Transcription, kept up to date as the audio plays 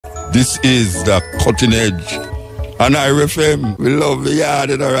This is the cutting edge. And YRS, we love the yard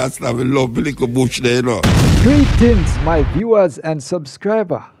in the Rasta, we love the little bush there, you know. Greetings, my viewers and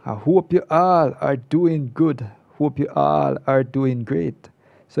subscribers. I hope you all are doing good. Hope you all are doing great.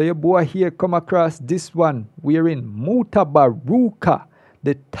 So your boy here come across this one. We're in MUTABARUKA.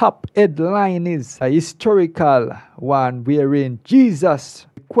 The top headline is a historical one wherein Jesus,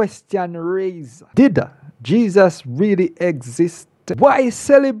 question raised. Did Jesus really exist? Why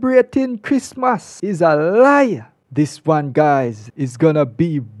celebrating Christmas is a lie? This one, guys, is gonna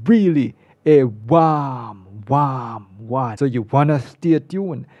be really a warm one. So you wanna stay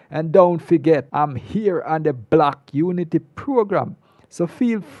tuned. And don't forget, I'm here on the Black Unity program. So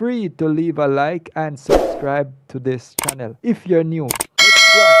feel free to leave a like and subscribe to this channel. If you're new,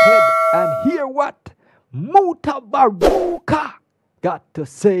 let's go ahead and hear what MUTABARUKA got to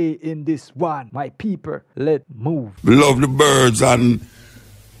say in this one. My people, let's move. We love the birds and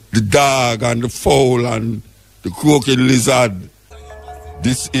the dog and the fowl and the croaking lizard.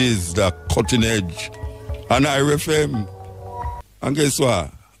 This is the cutting edge. And YRS. And guess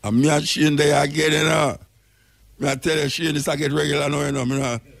what? I'm not Shane there again, you know. I tell you, Shane, this I get regular now, you know.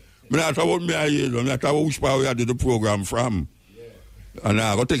 I'm not talking about me, you know. I'm not talking about which part we had the program from. And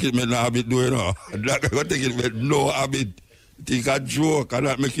I'm going to take it with no habit, you know. I'm going to take it with no habit. Think a joke, I'm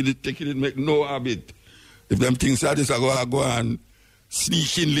not making it, taking it, make no habit. If them things are this, I go and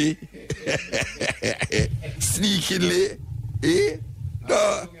sneakingly,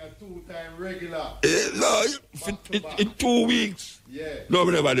 no. Two-time regular. No, in 2 weeks. Yeah. No,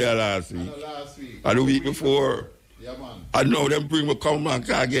 we never there last week. Last week. And the week before. Yeah, man. I know them bring me come back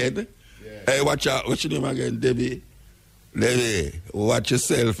again. Yeah. Hey, watch out. What's your name again, Debbie? Debbie, watch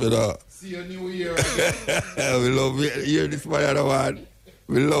yourself, you know. See you new year again. We love it. Hear this my other one.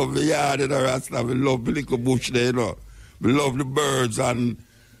 We love the yard in the Rasta. We love the little bush there, you know. We love the birds and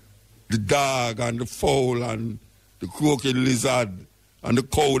the dog and the fowl and the croaking lizard and the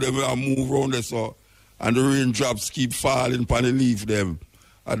cow them move around there so and the raindrops keep falling upon the leaf them.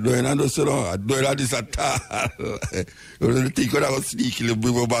 I don't understand, you know. I don't this at all. You think when I was sneaking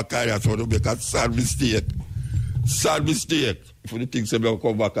bring me back here, so to make a sad mistake. Sad mistake. If the things say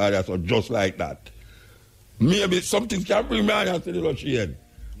come back here, so just like that. Maybe something can bring me here to the Russian.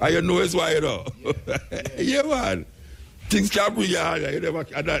 And you know it's why, you know. Yeah, man. Things can bring you here. You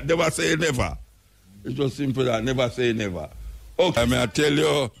never say never. It's just simple that never say never. Okay, I mean, I tell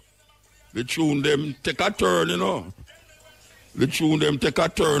you, the tune them take a turn, you know. The tune them take a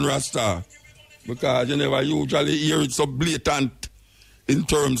turn, Rasta. Because you never usually hear it so blatant in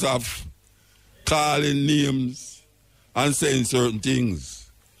terms of calling names and saying certain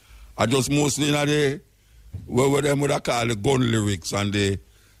things. I just mostly in a day where them would have called the gun lyrics and the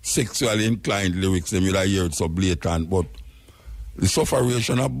sexually inclined lyrics, them would have heard so blatant. But the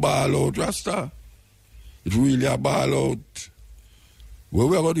sufferation of ball out, Rasta. It really a ball out. Where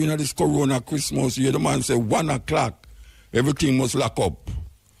we are going to this Corona Christmas, you hear the man say 1 o'clock, everything must lock up.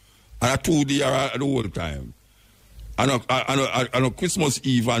 And a 2 day at the whole time. And on Christmas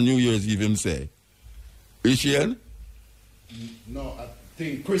Eve and New Year's Eve, him say. Is she in? No, I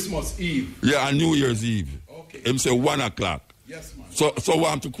think Christmas Eve. Yeah, and New Year's Eve. Okay. Him say 1 o'clock. Yes, man. So what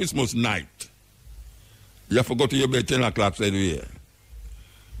happened to Christmas night? You have to go to your bed 10 o'clock anyway.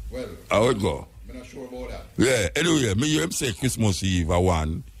 Well, How it go? I'm not sure about that. Yeah, anyway, me hear him say Christmas Eve at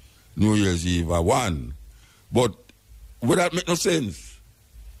 1, New Year's Eve at 1. But would that make no sense?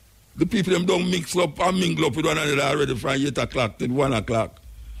 The people them don't mix up and mingle up with one another already from 8 o'clock till 1 o'clock.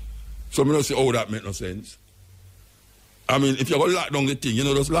 So me don't say, oh, that make no sense. I mean, if you're going to lock down the thing, you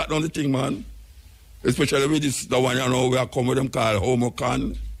know, just lock down the thing, man. Especially with this, the one you know, we are come with them called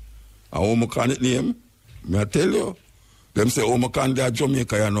Homocan. A Homocan it name. May I tell you? Them say Homocan, they are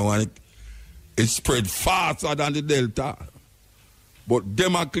Jamaica, you know, and it spread faster than the Delta. But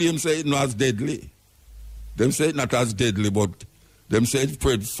them a claim say it not as deadly. Them say it not as deadly, but them say it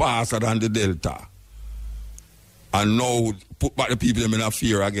spread faster than the Delta. And now put back the people them in a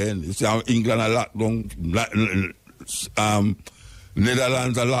fear again. You see how England are locked down,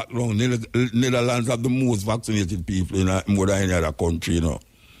 Netherlands are locked down. Netherlands have the most vaccinated people in more than any other country, you know.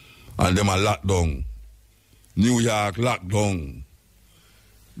 And them are locked down. New York locked down.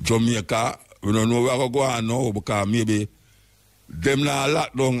 Jamaica, we don't know where we go on now because maybe them not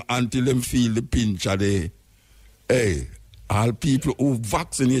locked down until them feel the pinch of the, hey, all people who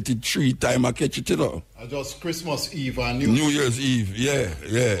vaccinated 3 times I catch it, you know. Just Christmas Eve and New Year's Eve,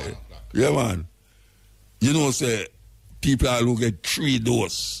 yeah, man. You know, say, people who get 3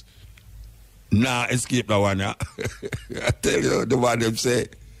 doses, nah, escape that one, yeah. I tell you, the one them say,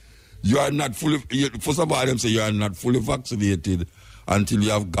 you are not fully, first of all, them say you are not fully vaccinated until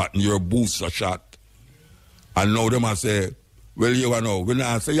you have gotten your booster shot. And now them I say, well, you know, when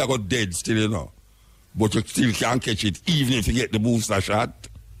I say you got dead still, you know, but you still can't catch it even if you get the booster shot.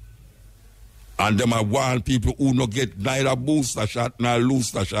 And them I want people who not get neither booster shot nor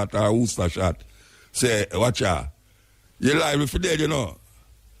booster shot or booster shot. Say, watch out. You're liable for dead, you know.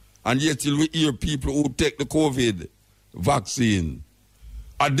 And yet till we hear people who take the COVID vaccine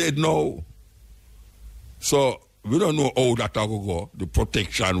are dead now. So we don't know how that will go, the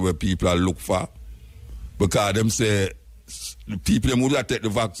protection where people are look for. Because them say, the people who would take the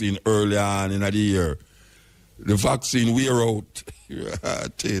vaccine early on in the year, the vaccine wear out. I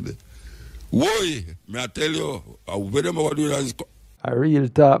tell you. Why? May I tell you, where them are doing is a real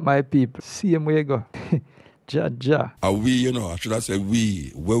talk, my people. See him where you go. Ja. We, you know, I should have said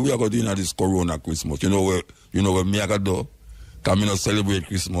we. Where we are going to do this Corona Christmas. You know where me I got do? Come in celebrate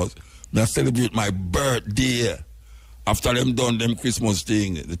Christmas. Me I celebrate my birthday. After them done them Christmas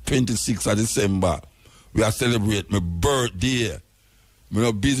thing, the 26th of December, we are celebrate my birthday. Me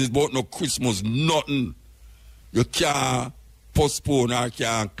no business about no Christmas, nothing. You can't postpone or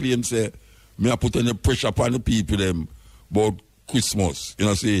can't claim say me I put any pressure upon the people them about Christmas. You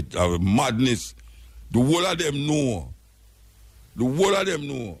know, say it, madness. The whole of them know. The whole of them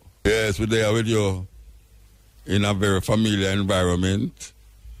know. Yes, we're there with you in a very familiar environment.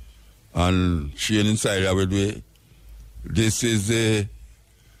 And Shane inside here with me. This is the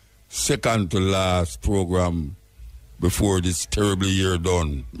second to last program before this terrible year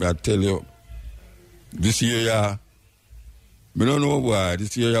done. I tell you, this year, I don't know why,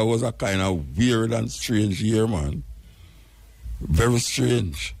 this year was a kind of weird and strange year, man. Very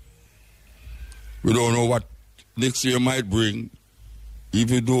strange. We don't know what next year might bring,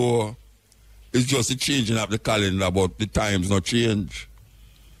 even though it's just a changing of the calendar, but the times not change.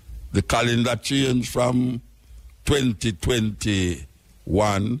 The calendar changed from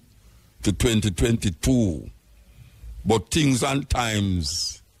 2021 to 2022, but things and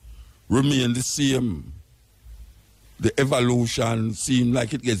times remain the same. The evolution seems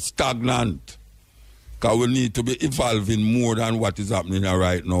like it gets stagnant, because we need to be evolving more than what is happening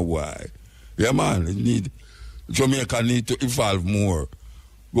right now. Why? Yeah, man, Jamaica need to evolve more.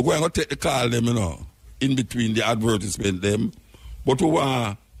 We're going to take the call them, you know, in between the advertisement them, but we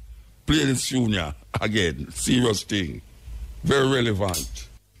want to play this tune again. Serious thing. Very relevant.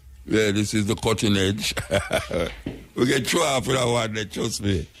 Yeah, this is the cutting edge. We get throw off with that one, trust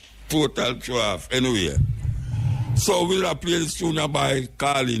me. Total throw off. Anyway. So we'll play this tune by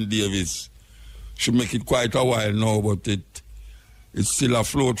Colin Davis. Should make it quite a while now, but it's still a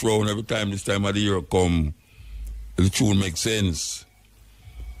float round every time this time of the year come. The tune makes sense.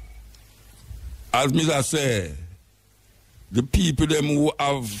 As Mr. say, the people them who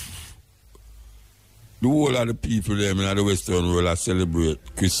have, the whole of the people them in the Western world are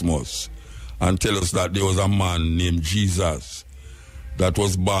celebrate Christmas and tell us that there was a man named Jesus that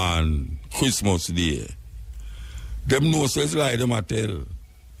was born Christmas Day. Them know says lie them a tell.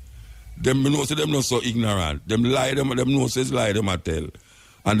 Them know say them not so ignorant. Them lie them know says lie them a tell.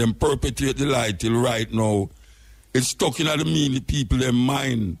 And them perpetuate the lie till right now. It's stuck in the many people them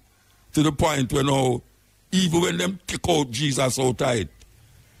mind to the point where now, even when them kick out Jesus out tight,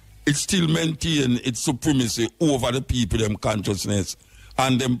 it still maintain its supremacy over the people them consciousness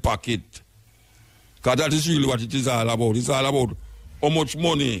and them pocket. Because that is really what it is all about. It's all about how much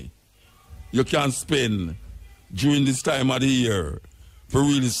money you can spend during this time of the year for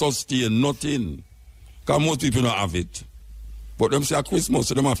really sustain nothing. Because most people don't have it. But them say at Christmas,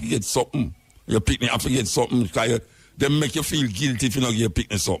 so them have to get something. Your picnic have to get something. Because they make you feel guilty if you don't get your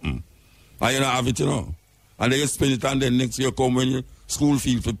picnic something. And you don't have it, you know. And then you spend it and then next year come when your school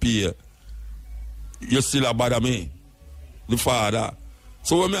fee for pay. You still a bother me, the father.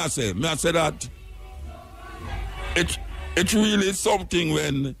 So what I say that it really is something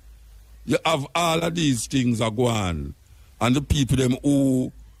when you have all of these things are going and the people them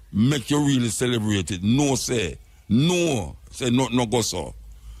who make you really celebrate it, no say no go so.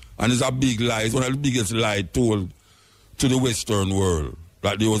 And it's a big lie. It's one of the biggest lies told to the Western world.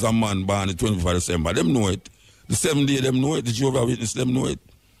 That there was a man born the 25th of December. Them know it. The 7th day, them know it. The Jehovah's Witness, them know it.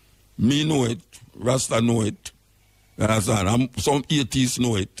 Me know it. Rasta know it. You understand? Some atheists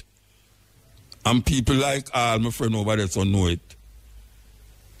know it. And people like all my friend over there so know it.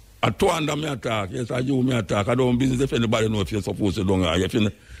 At Twanda me attack. Yes, I do me attack. I don't business if anybody know if you're supposed to do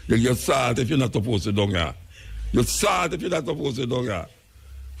it. You're sad if you're not supposed to do it. You're sad if you're not supposed to do it.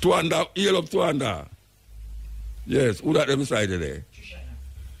 Twanda, hail up Twanda. Yes, who that beside there?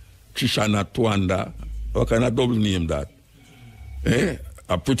 Trishana Twanda. What kind of double name that? Eh?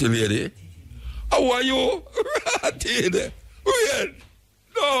 A pretty lady. How are you? Wait.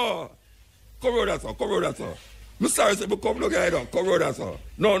 No. Come round, sir. Come round, sir. I'm sorry, sir, but come look at it. Come round, sir.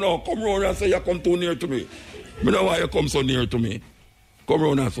 No. Come round and say you come too near to me. I don't know why you come so near to me. Come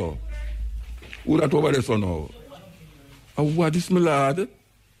round, sir. Who that over there, sir, now? What is my lad? Hi.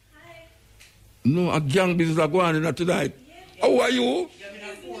 No, a gang business are going on tonight. How are you?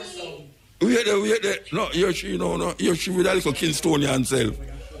 Wait there. No, you're she, no. You're she with a little Kingstonian self.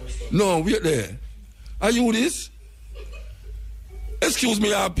 No, wait there. Are you this? Excuse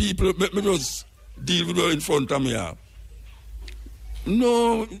me, people. Let me just deal with you in front of me.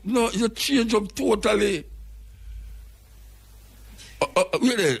 No, you change up totally.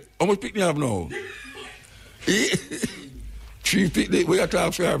 Wait there. How much picnic you have now? 3 picnic. Where you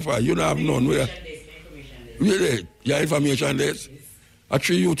talk for? You don't have none. Wait there. Your information desk? A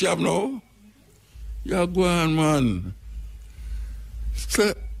 3 youth you have now? You're going, man.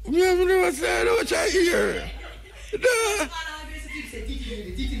 So, we have never said what I hear. No.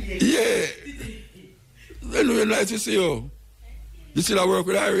 Yeah. Anyway, nice to see you. You still work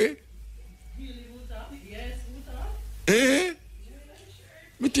with Harry? Yes, Eh?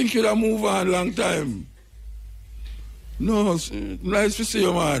 Me think you'd have moved on a long time. No, nice to see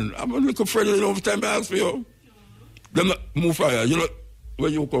you, man. I'm a little friendly enough time to ask for you. Them not move for you. You know where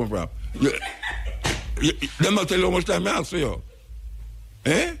you come from. Them not tell you how much time I ask for you.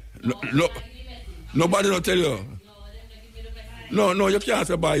 Eh? No. Nobody don't tell you. No, you can't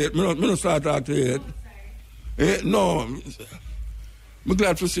say bye yet. Me don't start talking to you yet. Eh? No. I'm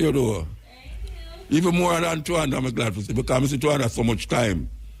glad to see you though. Even more than 200, I'm glad to see you because I see 200 so much time.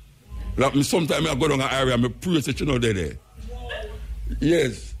 Like sometimes I go down an area and I pray that you know they're there.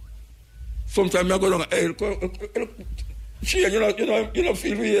 Yes. Sometimes I go down an area. She, you don't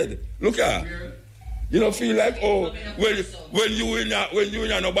feel weird. Look at her. You don't feel like, oh, when you in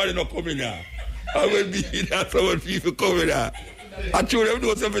here, nobody not coming here. I will be there, so when people coming here. I told them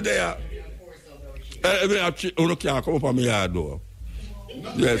do something there. You can't come up on my yard though.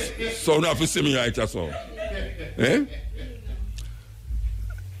 Yes. So now you see me right or so. Eh?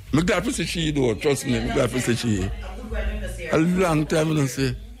 I'm glad to see she though, trust me, I'm glad to see she. A long time I don't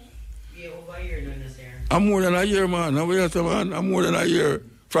say. I'm more than a year, man. I'm more than a year.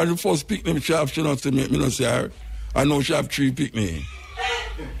 From the first picnic, she have not see me, I don't see her. I know she have 3 picnic.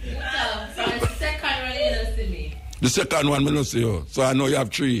 So the second one you don't see me. The second one, I don't see you. So I know you have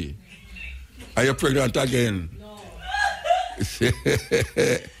 3. Are you pregnant again? No.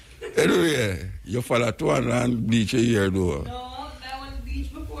 Anyway, you follow 200 and bleach a year though. No, that one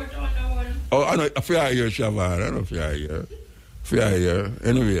bleach before 201. Oh, I know, a fair year, Shavan. I know fair year. Fair year.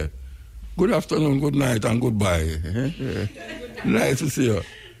 Anyway, good afternoon, good night, and goodbye. Nice to see you.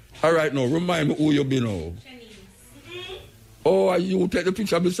 All right, now, remind me who you be now. Oh, you take the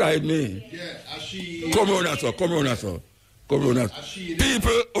picture beside me. Yeah, she. Come on, sir.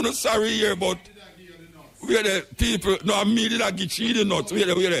 People, I'm sorry here, but we're the people. No, I mean that get you the nuts. We're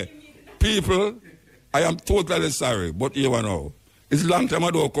the people. I am totally sorry, but here now. It's a long time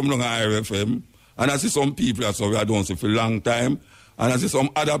I don't come down at IRFM, and I see some people I saw I don't see for a long time, and I see some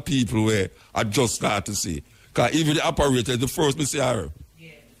other people where I just start to see. Because even the operator, the first me see her.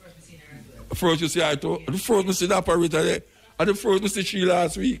 Yeah, the first we seen her as well. The first you see her too. The first me see the operator there. And the first me see she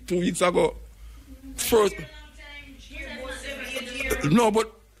last week, 2 weeks ago. First. No,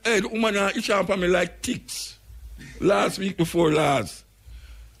 but hey, the woman is on me like ticks. Last week before last.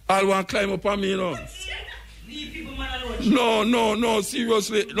 I want to climb up on me, you know. Leave people man alone. No,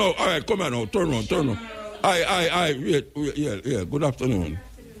 seriously. No, all right, come on now. Turn on. Aye, wait, yeah. Good afternoon.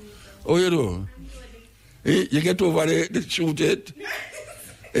 How you doing? Eh, you get over there, they shoot it.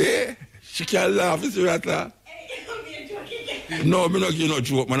 Eh? She can't laugh, is right there? No, I'm not giving no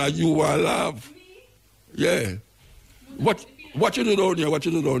joke, man. You want to laugh. Yeah. What you do down here?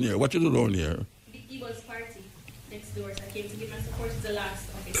 The Eagles party next door. So I came to give my support to the last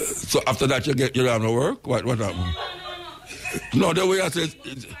office. So after that you don't have no work? What happened? No, the way I said,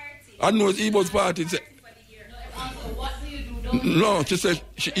 I know it's Igbo's party. What do you do? No, she said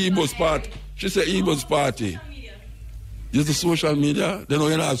Igbo's party. She said Igbo's party. Use the social media? They know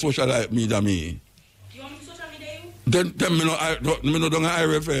you're not social media me. You want me to social media you? Then me no don't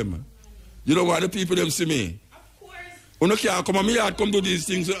IRFM. You don't want the people them see me. Of course. You can't come on me yard come do these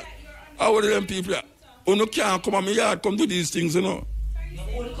things. How are them people? You can't come on me yard come do these things, you know.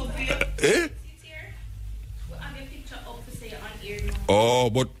 Eh? Oh,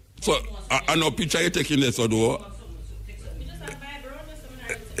 but so I know picture you taking this or do.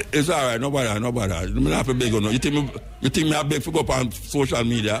 It's all right, nobody. I'm not a big one. You think me a big for go up on social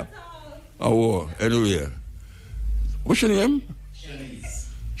media? Oh, anyway. What's your name? Shanice.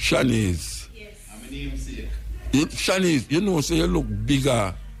 Shanice. Yes. I'm a namesake. Shanice, you know, so you look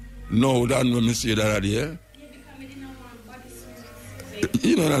bigger now than when me see that other day. Yeah, because I didn't want bodysuit.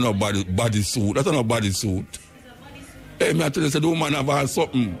 You know, no bodysuit. That's not a bodysuit. It's a bodysuit. Hey, me I tell you, say the woman have had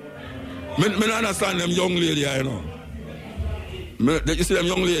something. Me don't understand them young lady, you know. You see them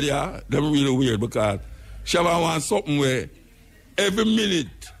young lady, they're really weird because she have want something where every minute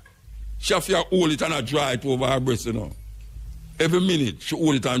she have to hold it and I dry it over her breast, you know. Every minute she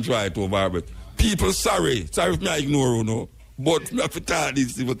hold it and dry it over her breast. People sorry if me I ignore you, know. But me have to tell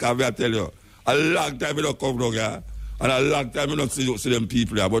this because I tell you, a long time I don't come down here, and a long time I don't see them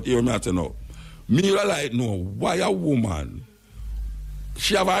people here, but here me I tell you now. Me like no, why a woman?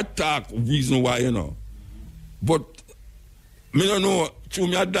 She have a talk reason why, you know. But me don't know, through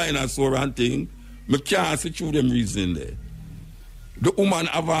me a dinosaur and thing, me can't see through them reason there. The woman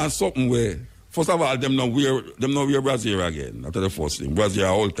have something where, first of all, them not wear brassiere again, after the first thing. Brassiere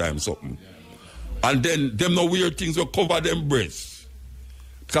all time something. And then them not wear things that cover them breasts.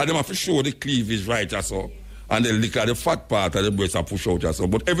 Because them have to show the cleavage right or so. And then look at the fat part of the breast and push out or so.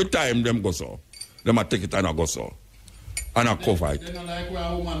 But every time them go so, them a take it and a go so. And I cover it. They don't like where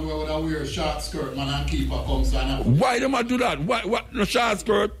a woman would wear a short skirt, man, and keep her comes and why them a do that? Why no short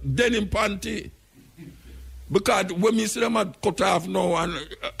skirt, denim panty? Because when me see them a cut off now and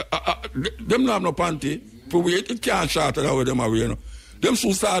them not have no panty, for it can't shorter than what them a wear. No. Them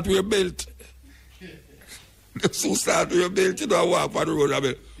so start with a belt. Them so start with a belt, you know, walk on the road a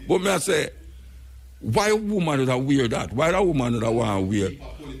belt. But me I say, why a woman would wear that? Why a woman would want to wear?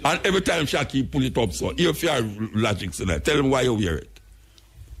 And every time she keep pull it up, so if you have logic in that, tell them why you wear it.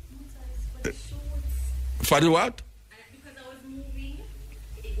 For the what? Because I was moving,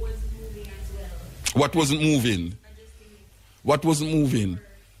 it was moving as well. What wasn't moving? What wasn't moving?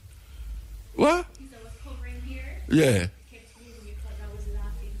 What? Because I was covering here. Yeah. It kept moving because I was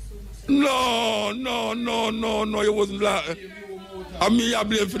laughing so much. No, you wasn't laughing. I mean, I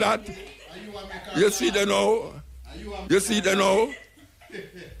blame for that. You see them now? You see them now?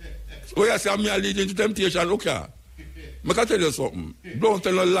 Oh, yes, I'm leading to temptation. Look here. I can tell you something. Don't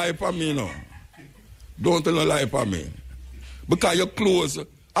tell no lie for me, no. Don't tell no lie for me. Because your clothes,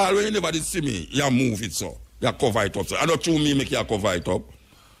 all when you never did see me, you move it so. You cover it up. So. I don't true me make you cover it up.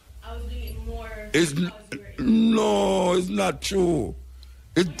 I was doing it more. No, it's not true.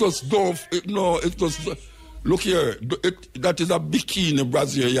 It just don't. It just. Look here. That is a bikini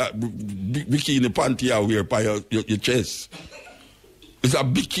brassiere, bikini panty you wear by your chest. It's a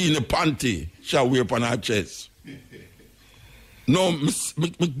bikini panty she wear upon her chest. No, me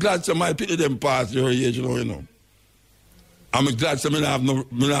glad somebody pity them past your age, you know. I'm glad somebody have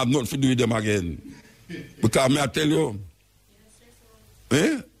nothing to do with them again. Because me I tell you,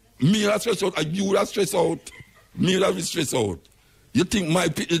 me that stress out, and you that stress out, me that be stress out. You think my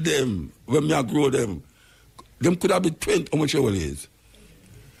pity them when me I grow them? Them could have been 20, how much old is?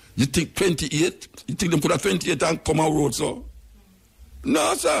 You think 28? You think them could have 28 and come out road, so?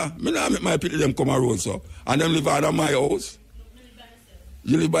 No, sir. Me not make my pity them come out road, so. And them live out of my house.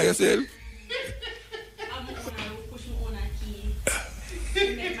 You live by yourself? I'm pushing on a key.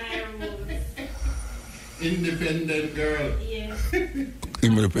 Make my road. Independent girl. Yeah.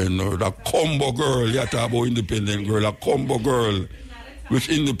 Independent, that combo girl. You talk about independent girl, a combo girl. Which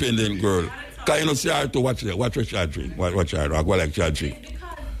independent girl? Because you know, see her to watch it. Watch what she drink. Watch her. I go like she drink.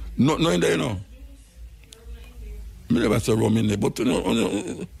 No in there, you know. I never say rum in there, but you know,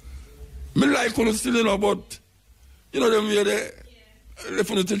 me like when you still, you know, but you know them here there.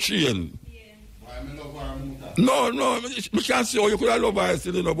 Left on the train. Why me love her muta? No, me can't say how you could have love her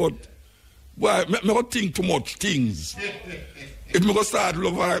still, you know, but why me go think too much things. If me go start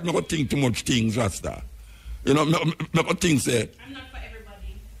love her, me go think too much things, Rasta. You know, me go think say. I'm not for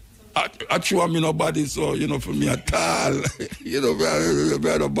everybody. I show me nobody, so you know, for me at all. You know,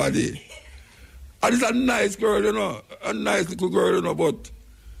 me nobody. And it's a nice girl, you know, a nice little girl, you know, but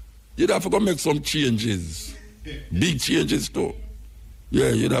you'd have to go make some changes. Big changes too. Yeah,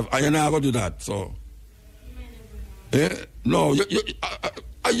 you'd have, and you're not going to do that, so. No,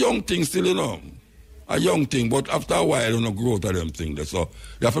 a young thing still, you know. A young thing, but after a while, you know, grow to them things. So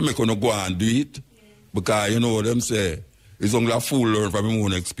you have to make them go and do it. Because, you know, them say, it's only a fool learn from his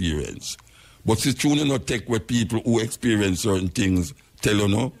own experience. But it's true, you know, take what people who experience certain things tell you,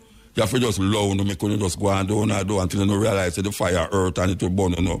 know. You have to just allow them, make you just go and do until you know, realize that the fire hurt and it will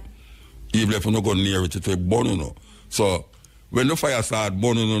burn, you know. Even if you don't go near it, it will burn, you know. So, when the fire start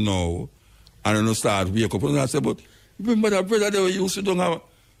burning, you know, and you start wake up, and I say, but remember that brother they used to do have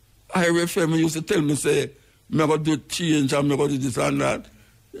YRS, used to tell me, say, I'm going to do change, I'm going to do this and that.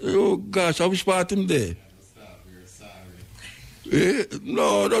 Oh, gosh, I wish part him there. We're sorry.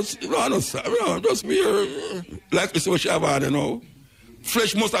 No, just be like it's what she have on, you know.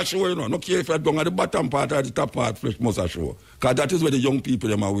 Flesh must show, you know. No care if you're down at the bottom part or the top part, flesh must show. Because that is where the young people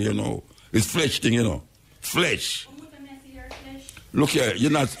them are, you know. It's flesh thing, you know. Flesh. Look here,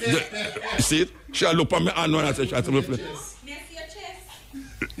 you're not. You see it? She'll look at me and when I say, she'll see my flesh. May I see your chest?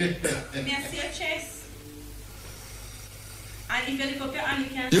 May I see your chest? And if you lift up your hand, you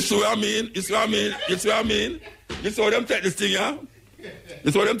can. You see what I mean? You see what I mean? You see what I mean? You saw them take this thing, yeah?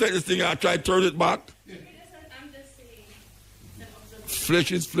 You saw them take this thing, yeah? Try to turn it back. I'm just saying.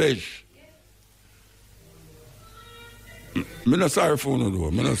 Flesh is flesh. I'm not sorry for you, though.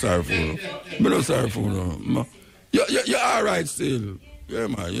 I'm not sorry for you. I'm not sorry for you. You're all right still. Yeah,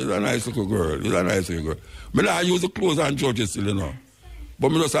 man. You're a nice little girl. You're a nice little girl. I don't use the clothes and judge you still, you know.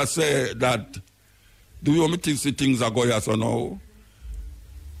 But I just say that, do you want me to see things are going on so now?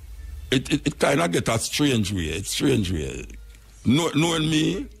 It kind of get a strange way. It's strange way. Knowing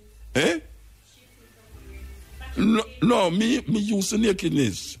me, eh? No, me used to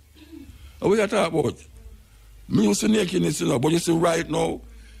nakedness. What you talk about? Me used to nakedness, you know. But you see, right now,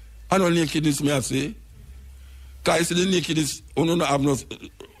 I know nakedness, me I say. Because you see the nakedness, no have no,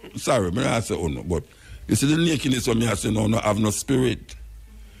 sorry, me I say no, but you see the nakedness, me I say no have no spirit.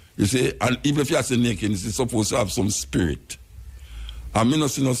 You see, and even if you say nakedness, it's supposed to have some spirit. And me not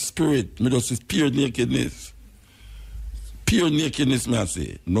see no spirit, me just see pure nakedness. Pure nakedness, me I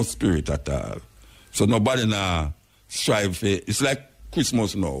say, no spirit at all. So nobody now strive for it. It's like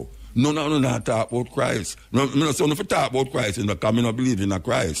Christmas now. No talk about Christ. No, me not say no talk about Christ, you know, because I don't believe in a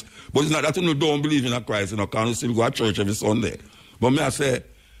Christ. But it's not that you don't believe in a Christ, you know, because you still go to church every Sunday. But me I say,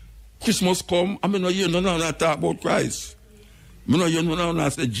 Christmas come, I mean, no hear no talk about Christ. Me no hear no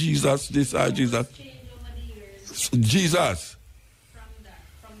say Jesus, this or Jesus. Jesus.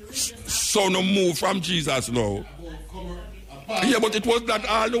 So no move from Jesus now. Yeah, but it was not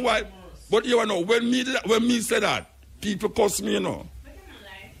all the while. But you know, when me say that, people curse me, you know.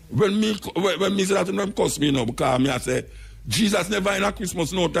 When me say that, them curse me, you know, because me I say, Jesus never in a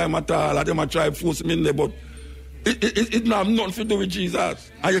Christmas no time at all. I them a try to force me in there, but it not have nothing to do with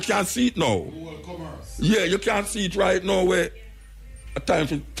Jesus. And you can't see it now. Yeah, you can't see it right now where time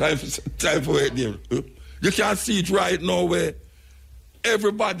for it there. You can't see it right now where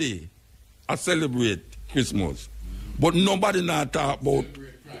everybody I celebrate Christmas. But nobody now talk about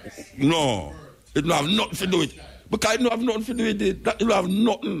no. It don't have nothing to do with it. Because it don't have nothing to do with it. It don't have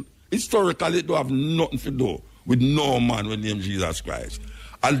nothing. Historically, it don't have nothing to do with no man with the name Jesus Christ.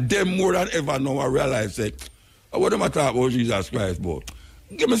 And them more than ever now I realize that what am I talking about Jesus Christ, but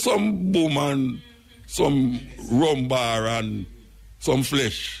give me some boom and some rum bar and some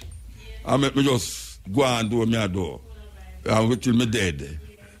flesh. And make me just go and do me a door. And wait till me dead.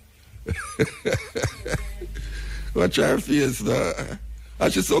 Watch her face now.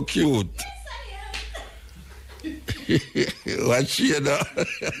 And she's so cute. Watch she now.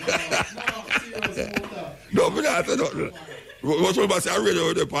 No, but I said no. What's what I say? I really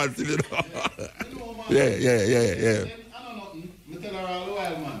want the party, you know. Yeah. I know nothing. I tell her all the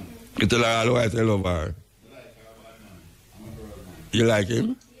while, man. You tell her all the while, I love her. You like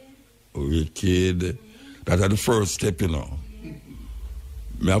him? Wicked. That's the first step, you know.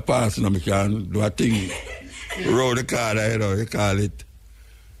 Me a pass, you know, me can do a thing. Roll the car, you know, you call it.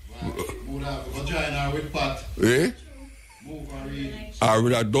 Move out. Go join her with Pat. Eh? Move and read. Or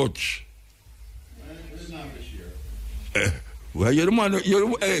with a Dutch. It's not this year. Well, you're the man,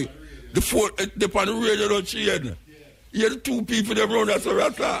 hey, the phone, the on the radio don't change. You're the two people that run that so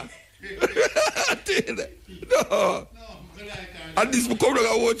rasta. No. And this become like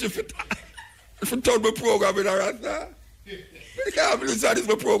I watch if you turn my program in a rasta. I can't believe that this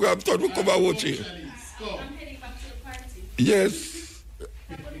my program, turn me come and watch it. I'm heading back to the party. Yes.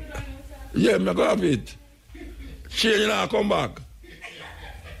 Yeah, I'm going to have it. Change and come back.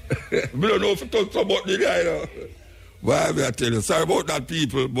 I don't know if you talk about the guy, you know. Why I tell you, sorry about that,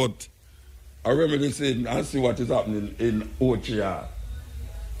 people, but I remember this and see what is happening in Ochia.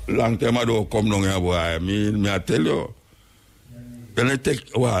 Long time I don't come down here, boy. I mean, I tell you. Then it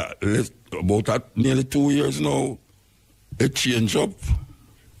take, about nearly 2 years now, it changed up.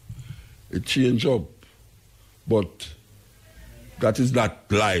 It changed up. But that is not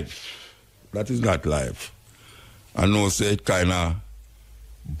life. That is not life. I know say it kind of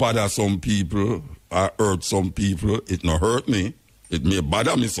bother some people or hurt some people. It not hurt me. It may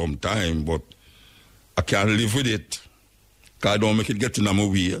bother me sometime, but I can't live with it. Because I don't make it get in my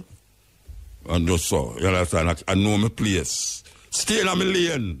way. And just so, you understand? I know my place. Stay in my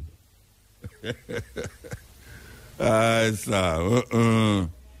lane. All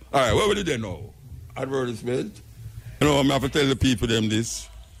right, what will you do now? Advertisement? You know, I have to tell the people them this.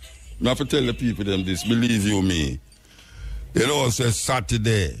 I have to tell the people them this, believe you me. You know, it's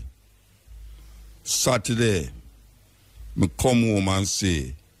Saturday, me come home and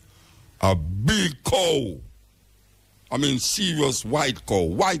say, a big cow, I mean serious white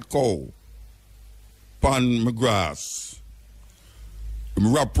cow, pan my grass.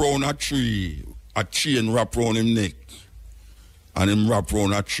 Him wrap round a chain wrap round him neck, and him wrap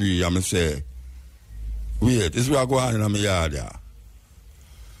round a tree, and me say, wait, this is what I go on in my yard there.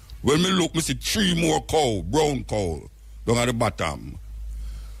 When me look, me see 3 more cow, brown cow, down at the bottom.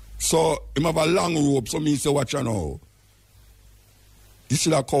 So, him have a long rope, so me say, watch you now. You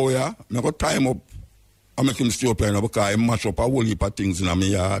see that cow here? I go tie him up and make him stay up here because he mash up a whole heap of things in my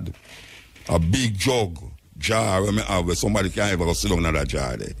yard. A big jug, jar where me have where somebody can't ever go sit down in that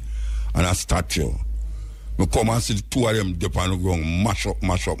jar there. And a statue. Me come and see the 2 of them dip on the ground, mash up.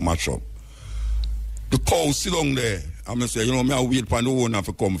 The cow sit down there. And I say, you know, me I wait for the owner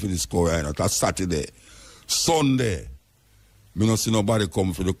to come for this cow right now. That's Saturday. Sunday, me not see nobody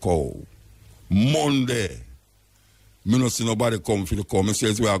come for the cow. Monday, me not see nobody come for the cow. Me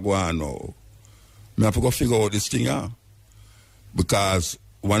says where I go on now. Me have to go figure out this thing out. Because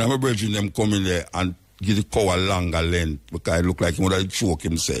when I'm a brethren them come in there and give the cow a longer length because it look like he would have choke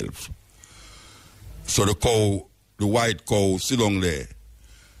himself. So the cow, the white cow, sit down there.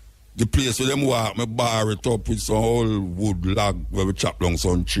 The place where them walk, me bar it up with some old wood log where we chop down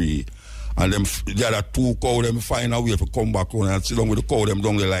some tree. And them, the other 2 cow, them find a way to come back home and sit down with the cow, them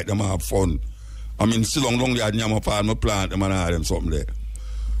down there like them have fun. I mean, sit down there and yam up and me plant them and all them something there.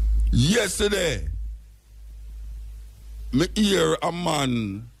 Yesterday, me hear a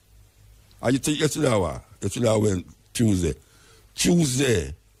man, and you think yesterday I went Tuesday.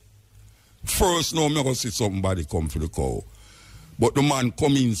 First now, I'm going to see somebody come for the cow. But the man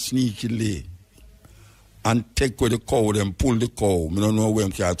come in sneakily and take with the cow, then pull the cow. I don't know where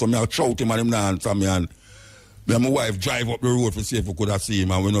I'm carrying. So I shout him and him not answer me. And me and my wife drive up the road to see if we could have seen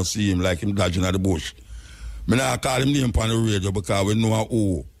him. And we not see him like him dodging at the bush. I not call him name on the radio because we know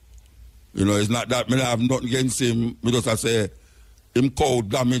who. You know, it's not that. I have nothing against him. I just say, him cow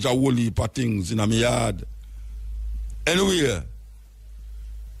damage a whole heap of things in my yard. Anyway,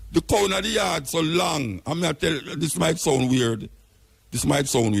 the cow in the yard so long. I mean, I tell you, this might sound weird.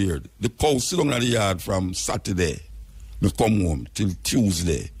 The cow sit down in the yard from Saturday. Me come home till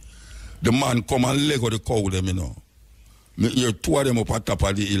Tuesday. The man come and leg of the cow them, you know. Me hear 2 of them up on top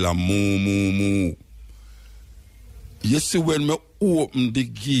of the hill and moo. You see when me open the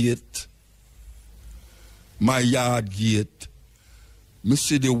gate, my yard gate, me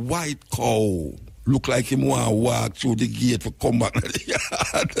see the white cow look like him want to walk through the gate to come back to the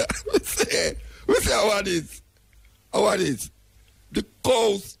yard. we say how it is. The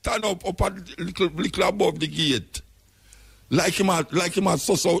cow stand up a little above the gate. Like him a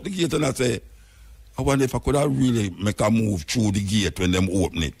suss out the gate, and I say, I wonder if I could have really make a move through the gate when them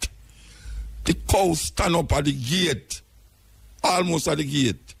open it. The cow stand up at the gate, almost at the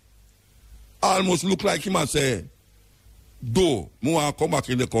gate. Almost look like him and say, do, I want to come back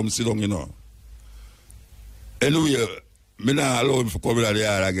and come sit down, you know. Anyway, I not allow him to come in the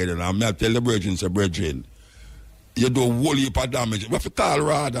yard again, and I tell the brethren, you do a whole heap of damage. We have to call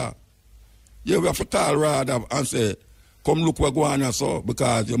rather. Yeah, we have to call rather and say, come look what's going on, so,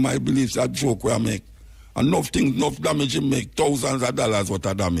 because you might believe it's a joke we make. Enough damage you make, thousands of dollars worth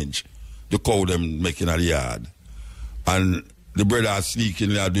of damage. The cow them making at the yard. And the brother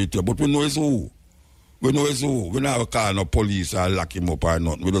sneaking there do it. But we know it's who. We never call no police or lock him up or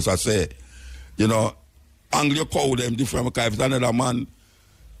nothing. We just say, you know, angle your cow them different because if it's another man,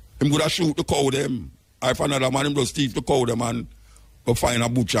 him could have shoot the cow them. Or if another man, him just thief the cow them and go find a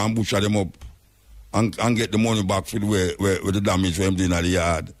butcher and butcher them up and get the money back for the way where the damage for him doing at the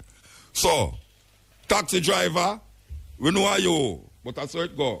yard. So, taxi driver, we know how you, but that's how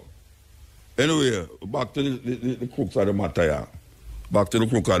it go. Anyway, back to the crooks of the matter, yeah. Back to the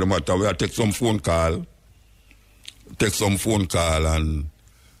crook of the matter, we have to take some phone call and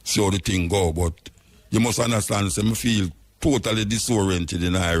see how the thing go, but you must understand, so I feel totally disoriented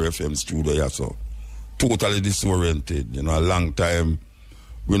in IRFM studio, yeah, so. Totally disoriented, you know, a long time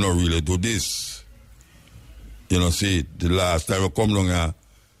we don't really do this. You know, see, the last time we come down here,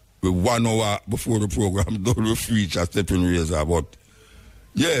 with 1 hour before the program, don't reach a stepping razor, but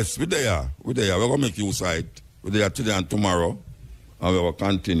yes, we're there. We're going to make use of it. We're there today and tomorrow, and we will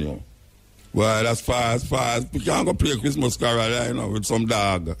continue. Well, as far as we can't go play Christmas carol, you know, with some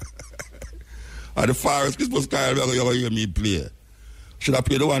dog. At the farthest Christmas carol, you're going to hear me play. Should I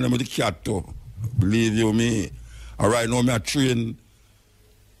play the one with the cat too? Believe you me. All right, now I should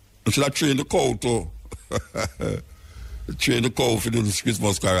I train the cow too? train the cow for do this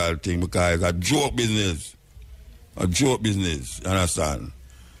Christmas carol thing because it's a joke business. A joke business, you understand?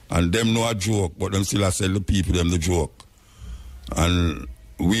 And them know a joke, but them still sell the people them the joke. And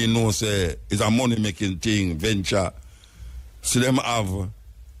we know say it's a money-making thing, venture. See them have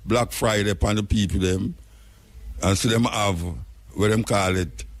Black Friday upon the people them, and see them have, what them call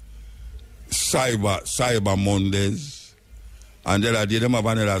it, Cyber Mondays. And then I did them have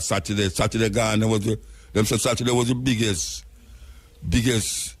another Saturday. Saturday gone, them said Saturday was the biggest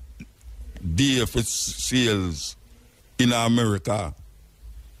day for sales in America.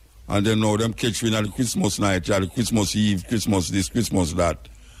 And then now them catch me at the Christmas night, the Christmas Eve, Christmas this, Christmas that.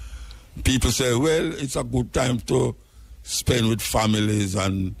 People say, well, it's a good time to spend with families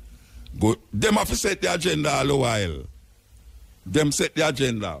and go. Them have to set the agenda all the while. Them set the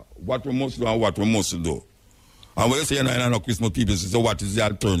agenda, what we must do and what we mustn't do. And when you say you're not Christmas, people say, so what is the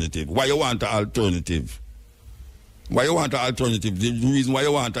alternative? Why you want an alternative? Why you want an alternative? The reason why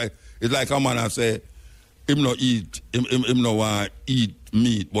you want it is like a man and say, him no want to eat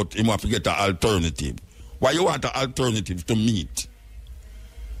meat, but him want to get an alternative. Why you want an alternative to meat?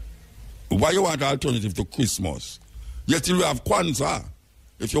 Why you want an alternative to Christmas? Yet you have Kwanzaa.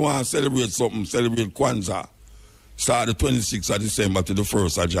 If you want to celebrate something, celebrate Kwanzaa. Start the 26th of December to the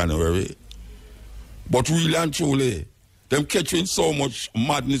 1st of January. But really and truly, them catching so much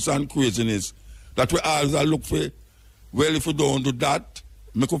madness and craziness that we always look for, well, if we don't do that,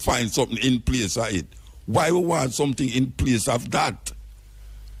 we could find something in place of it. Why we want something in place of that?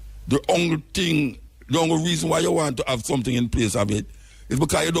 The only reason why you want to have something in place of it is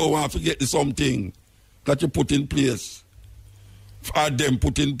because you don't want to forget the something that you put in place, or them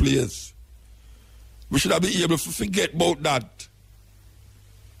put in place. We should be able to forget about that.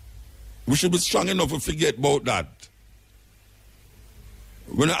 We should be strong enough to forget about that.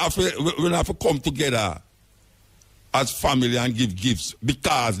 We have to come together as family and give gifts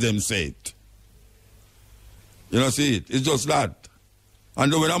because them say it. You know, see it? It's just that.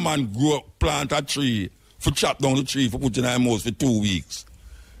 And then when a man grow up, plant a tree, for chop down the tree, for put in our house for 2 weeks,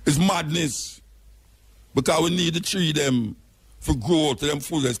 it's madness. Because we need the tree them for grow to them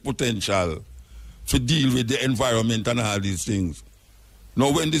fullest potential, to deal with the environment and all these things.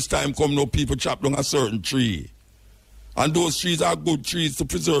 Now when this time comes, no people chop down a certain tree. And those trees are good trees to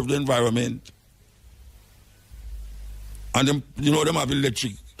preserve the environment. And them, you know, them have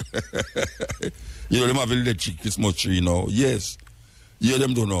electric. You know, them have electric Christmas tree now. Yes. You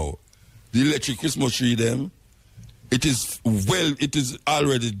them don't know. The electric Christmas tree, them, it is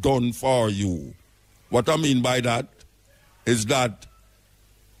already done for you. What I mean by that is that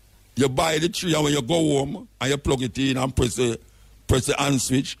you buy the tree and when you go home and you plug it in and press the on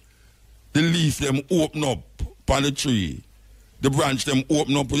switch, the leaf them open up on the tree. The branch them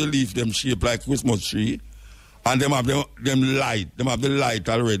open up with the leaf them shape like Christmas tree. And them have them light. Them have the light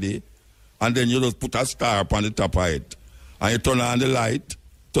already. And then you just put a star on the top of it. And you turn on the light,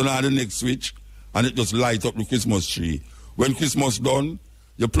 turn on the next switch, and it just light up the Christmas tree. When Christmas done,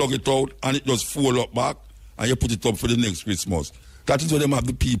 you plug it out and it just fold up back and you put it up for the next Christmas. That is what them have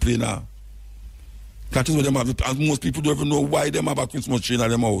the people in now. That is what them have and most people don't even know why them have a Christmas tree in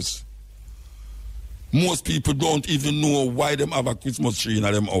their house. Most people don't even know why them have a Christmas tree in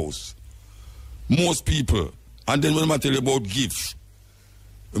their house. Most people. And then when I tell you about gifts,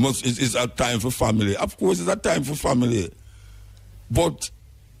 it's a time for family. Of course, it's a time for family. But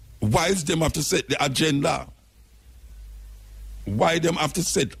why is them have to set the agenda? Why them have to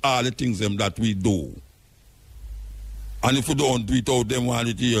set all the things them that we do? And if we don't do it out, them want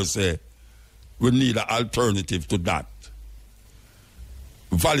it here say, we need an alternative to that.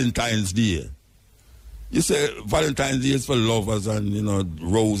 Valentine's Day. You say Valentine's Day is for lovers and, you know,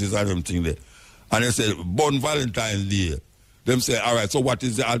 roses and everything there. And they say, born Valentine's Day. Them say, all right, so what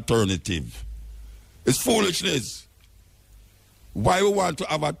is the alternative? It's foolishness. Why we want to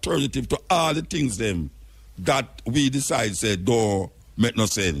have alternative to all the things them that we decide say don't make no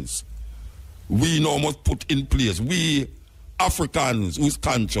sense? We now must put in place. We Africans who's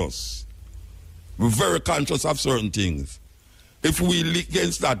conscious, we're very conscious of certain things. If we lick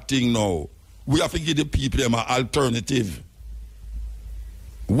against that thing now, we have to give the people them an alternative.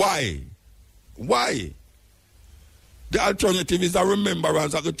 Why? Why? The alternative is a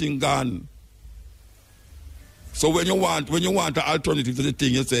remembrance of the thing gone. So when you want an alternative to the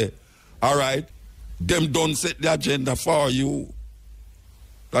thing, you say, all right, them don't set the agenda for you.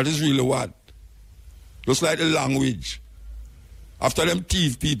 That is really what. Just like the language. After them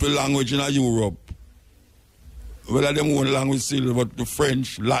thief people language in Europe, whether them own language still, but the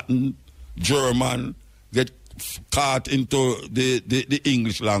French, Latin, German, get caught into the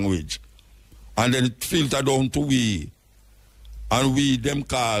English language. And then it filter down to we. And we them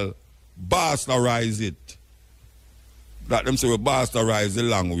call bastardize it. That them say we bastardize the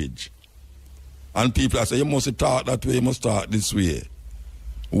language. And people are saying, you must talk that way, you must talk this way.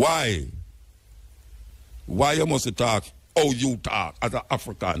 Why? Why you must talk how you talk as an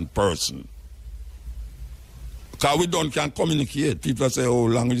African person? Because we don't can communicate. People say, oh,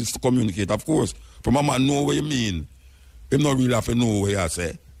 language is to communicate. Of course, from a man know what you mean, he not really have to know what you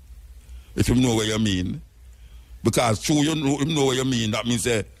say. If you know what you mean. Because true, you know what you mean, that means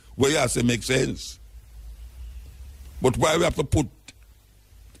what you say makes sense. But why we have to put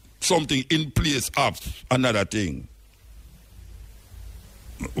something in place of another thing?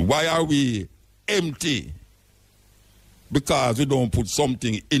 Why are we empty? Because we don't put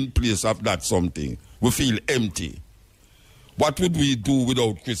something in place of that something. We feel empty. What would we do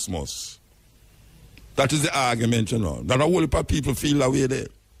without Christmas? That is the argument, you know. That a whole lot of people feel that way there.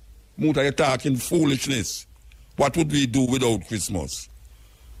 Muta, you're talking foolishness. What would we do without Christmas?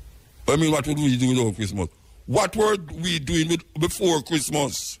 I mean, what would we do without Christmas? What were we doing before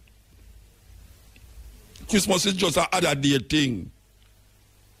Christmas? Christmas is just another day thing.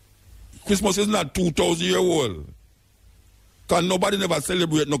 Christmas is not 2,000 years old. Because nobody never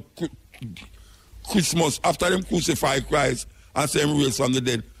celebrate no Christmas after them crucify Christ and say him raised from the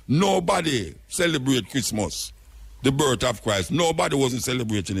dead. Nobody celebrate Christmas, the birth of Christ. Nobody wasn't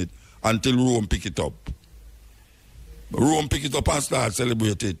celebrating it until Rome picked it up. Rome picked it up and started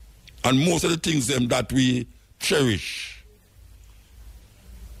celebrating it. And most of the things them that we cherish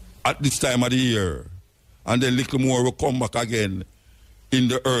at this time of the year, and then little more will come back again in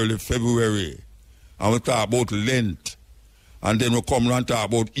the early February, and we'll talk about Lent, and then we'll come and talk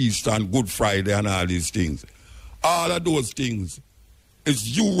about Easter and Good Friday and all these things. All of those things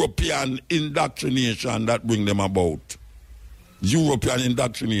is European indoctrination that bring them about. European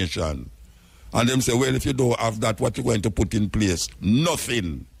indoctrination. And them say, well, if you don't have that, what you going to put in place?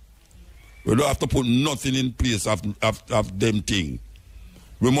 Nothing. We don't have to put nothing in place of them thing.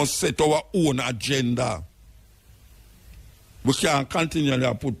 We must set our own agenda. We can't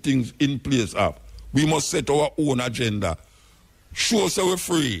continually put things in place of. We must set our own agenda. Show us we're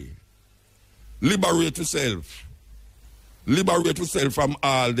free. Liberate yourself. Liberate yourself from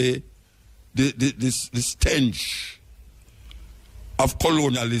all the stench of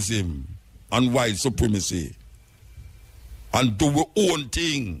colonialism and white supremacy. And do our own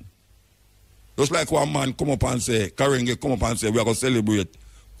thing. Just like one man come up and say, Karenge come up and say, we are going to celebrate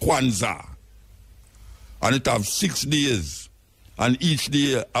Kwanzaa. And it have 6 days. And each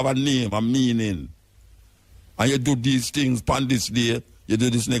day have a name, a meaning. And you do these things on this day, you do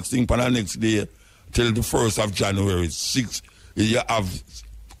this next thing on the next day, till the 1st of January. 6, you have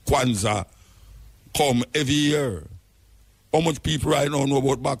Kwanzaa come every year. How much people right now know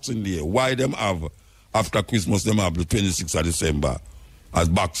about Boxing Day? Why them have, after Christmas, them have the 26th of December as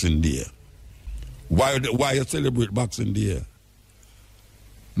Boxing Day? Why you celebrate Boxing Day?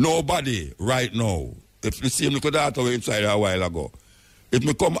 Nobody right now, if you see me could out inside a while ago, if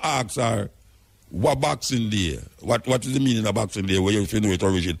me come ask her, what Boxing Day, what is the meaning of Boxing Day, where you know it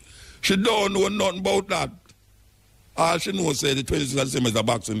origin, she don't know nothing about that. All she knows say the 26th of December is a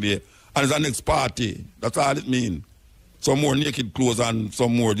Boxing Day, and it's the next party. That's all it means. Some more naked clothes and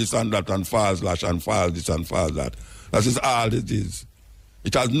some more this and that and false lash and false this and false that. That is all it is.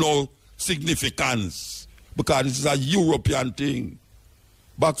 It has no significance because this is a European thing.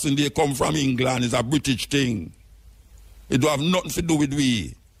 Boxing Day come from England, it's a British thing. It don't have nothing to do with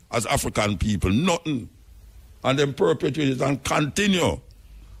we as African people, nothing. And then perpetuate it and continue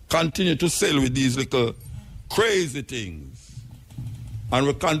to sell with these little crazy things. And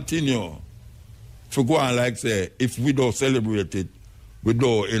we continue to go on like say, if we don't celebrate it, we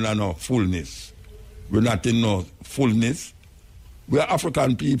don't in no fullness. We're not in no fullness. We are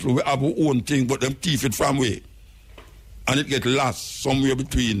African people, we have our own thing, but them thief it from way. And it get lost somewhere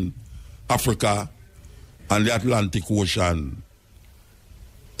between Africa and the Atlantic Ocean,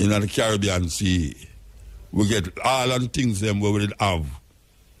 in the Caribbean Sea. We get all of the things them where we did have.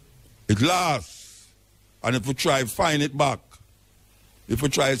 It lasts. And if we try find it back, if we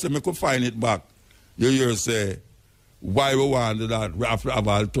try say we could find it back, you hear say, why we want that? We have to have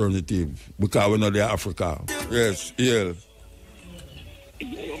an alternative because we're not there Africa. Yes, yeah.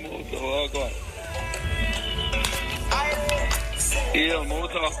 Yeah,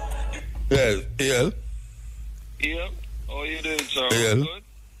 Motor. Yes, yeah. Yeah. How are you doing, sir? Yeah. Good?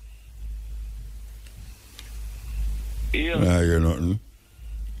 Yeah. I hear nothing.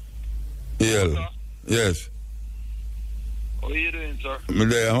 Yeah. Motor. Yes. How are you doing, sir? Me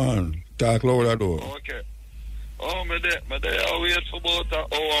there, man. Talk louder though. Okay. Oh, me there I wait for about an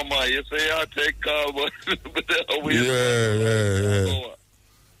hour, man. You say I take call, but me there I wait for an hour.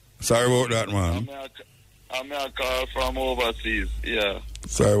 Sorry about that, man. I'm a call from overseas, yeah.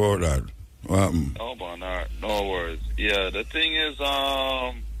 Sorry about that. What happened? Oh, man, all right. No worries. Yeah, the thing is,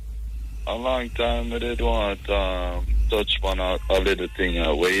 a long time I did want touch on a little thing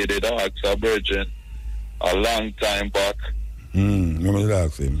where you did ask a virgin a long time back. Let me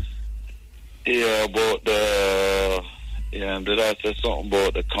ask him. Yeah, about did I say something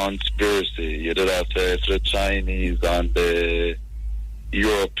about the conspiracy? You did I say it's the Chinese and the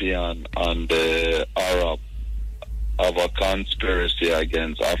European and the Arab have a conspiracy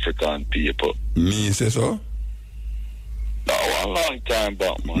against African people. Me say so? No, a long time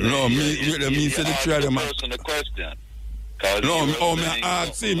back, man. No, me say the three of them. The question. No, me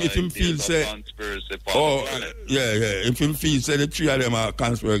ask him if him feel say. If him feel say the three of them are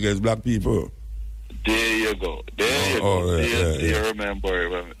conspiracy against black people. There you go. You remember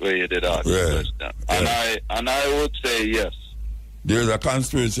where you did ask the question. And I would say yes. There's a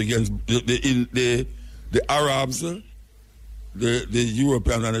conspiracy against the Arabs, the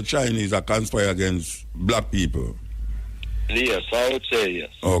Europeans and the Chinese are conspiring against black people. Yes, I would say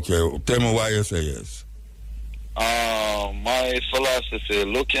yes. Okay, tell me why you say yes. My philosophy,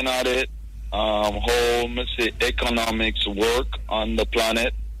 looking at it, how economics work on the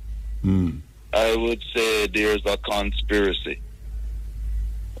planet, I would say there's a conspiracy.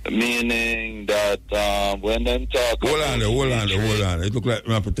 Meaning that when them talk... Hold on. It look like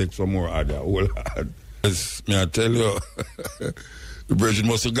I have to take some more other. Hold on. Yes, may I tell you, the virgin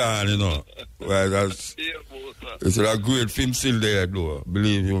must have gone, you know. Right, that's... It's a great film still there, though.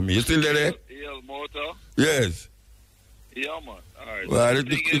 Believe you me. You still there? Motor? Yes. Yeah, man. All right. Well,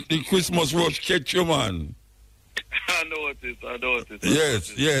 the Christmas rush catch you, man. I know it.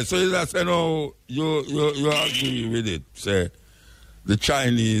 Yes. So that's, you know, you agree with it, say. The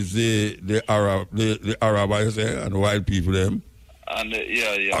Chinese, the Arab, I say, and the white people, them, and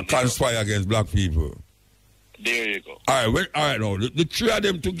are conspire against black people. There you go. All right, now, the three of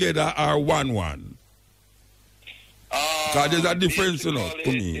them together are one. Because there's a difference, you know,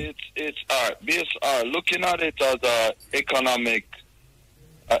 to me. It's looking at it as a economic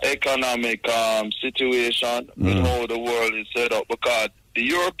situation with how the world is set up, because the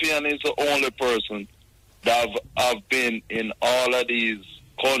European is the only person that have been in all of these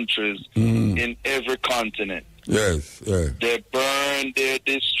countries in every continent. Yes. They burn, they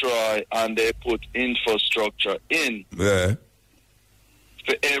destroy, and they put infrastructure in. Yeah.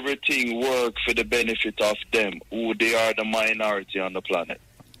 For everything work for the benefit of them, who they are the minority on the planet.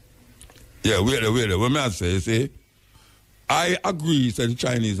 Yeah, wait. What may I say, see? I agree, say the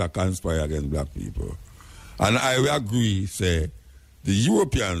Chinese are conspiring against black people. And I agree, say, the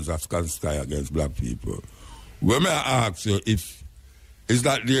Europeans have conspired against black people. When I ask you if is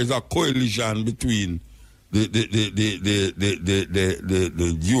that there's a coalition between the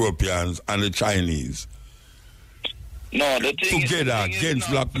Europeans and the Chinese. No, the thing together against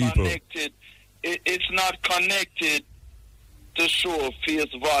black people. It's not connected to show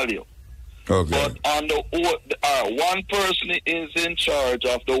face value. Okay. But on the one person is in charge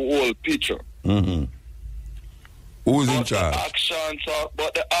of the whole picture. Who's in charge?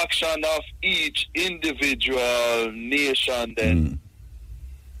 But the action of each individual nation then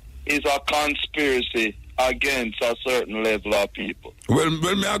is a conspiracy against a certain level of people. Well,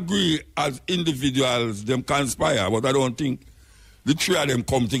 me agree as individuals them conspire, but I don't think the three of them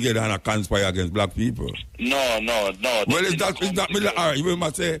come together and conspire against black people. No. Well, is that me? All right, you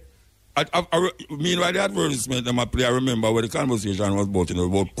must say. Meanwhile, the advertisement I remember where the conversation was about,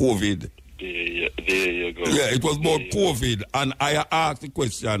 about COVID. There you go. Yeah, it was about COVID, and I asked the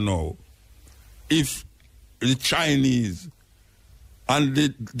question now: if the Chinese and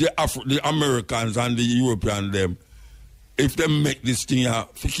the Americans and the Europeans, them, if they make this thing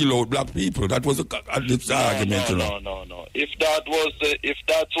to kill out black people, that was the argument. No. If that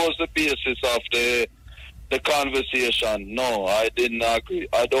was the basis of the conversation, no, I didn't agree.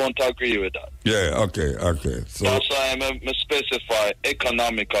 I don't agree with that. Yeah, okay. So that's why I specify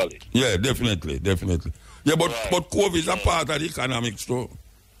economically. Yeah, definitely. Yeah, but COVID is a part of the economics too.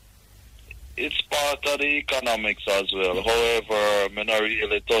 It's part of the economics as well. However, I'm not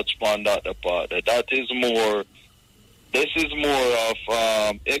really touch upon that part. That is more. This is more of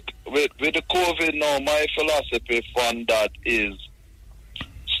with the COVID now. My philosophy on that is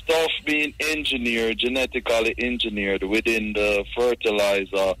stuff being engineered, genetically engineered within the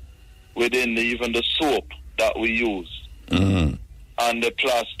fertilizer, within even the soap that we use, and the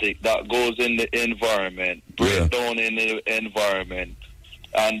plastic that goes in the environment, break down in the environment,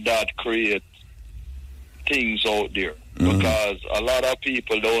 and that creates things out there. Because a lot of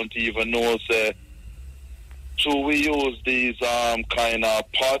people don't even know, say, so we use these kind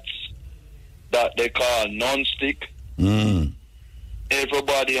of pots that they call non-stick.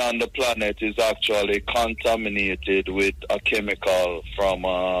 Everybody on the planet is actually contaminated with a chemical from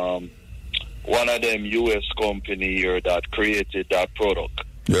one of them US company here that created that product.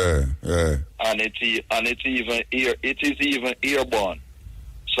 Yeah. And it is even airborne.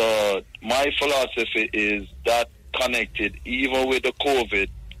 So my philosophy is that connected even with the COVID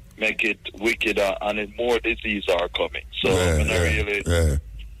make it wickeder and more disease are coming. So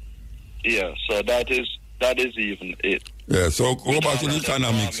so that is even it. Yeah, so go back to the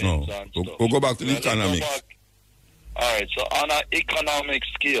economics now. We'll go back to the economics. All right, so on an economic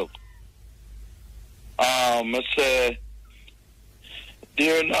scale, I say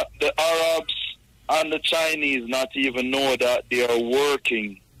they're not, the Arabs and the Chinese not even know that they are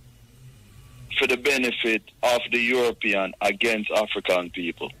working for the benefit of the European against African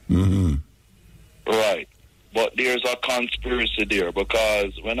people. Right. But there's a conspiracy there,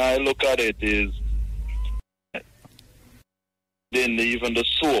 because when I look at it is then even the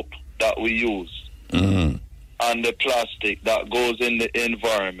soap that we use and the plastic that goes in the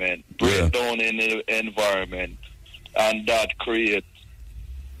environment, break down in the environment, and that creates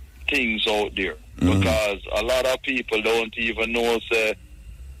things out there. Because a lot of people don't even know, say,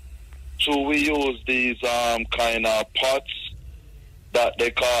 so we use these kind of pots that they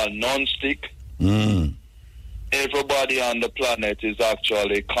call non-stick. Everybody on the planet is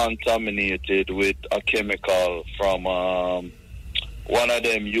actually contaminated with a chemical from one of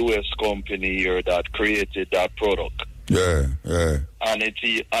them US company here that created that product. Yeah. And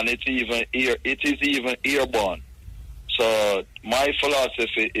it is even airborne. So my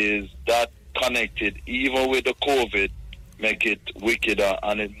philosophy is that connected even with the COVID make it wickeder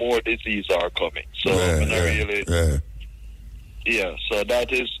and more disease are coming. So so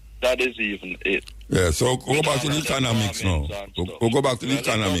that is even it. Yeah, so go back to the economics now. We'll go back to the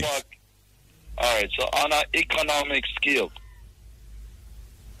economics. All right, so on an economic scale,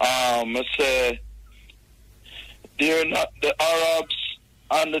 I say they're not, the Arabs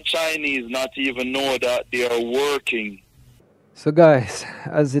and the Chinese not even know that they are working. So guys,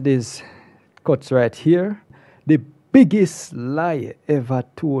 as it is, cuts right here. The biggest lie ever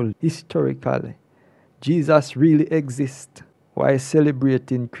told historically. Jesus really exists. Why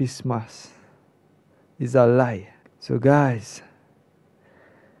celebrating Christmas is a lie. So guys,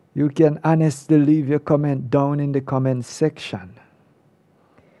 you can honestly leave your comment down in the comment section.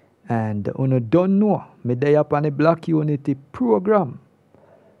 And you don't know, me dey up on the Black Unity program.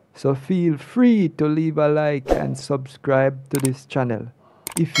 So feel free to leave a like and subscribe to this channel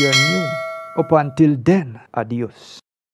if you're new. Up until then, adios.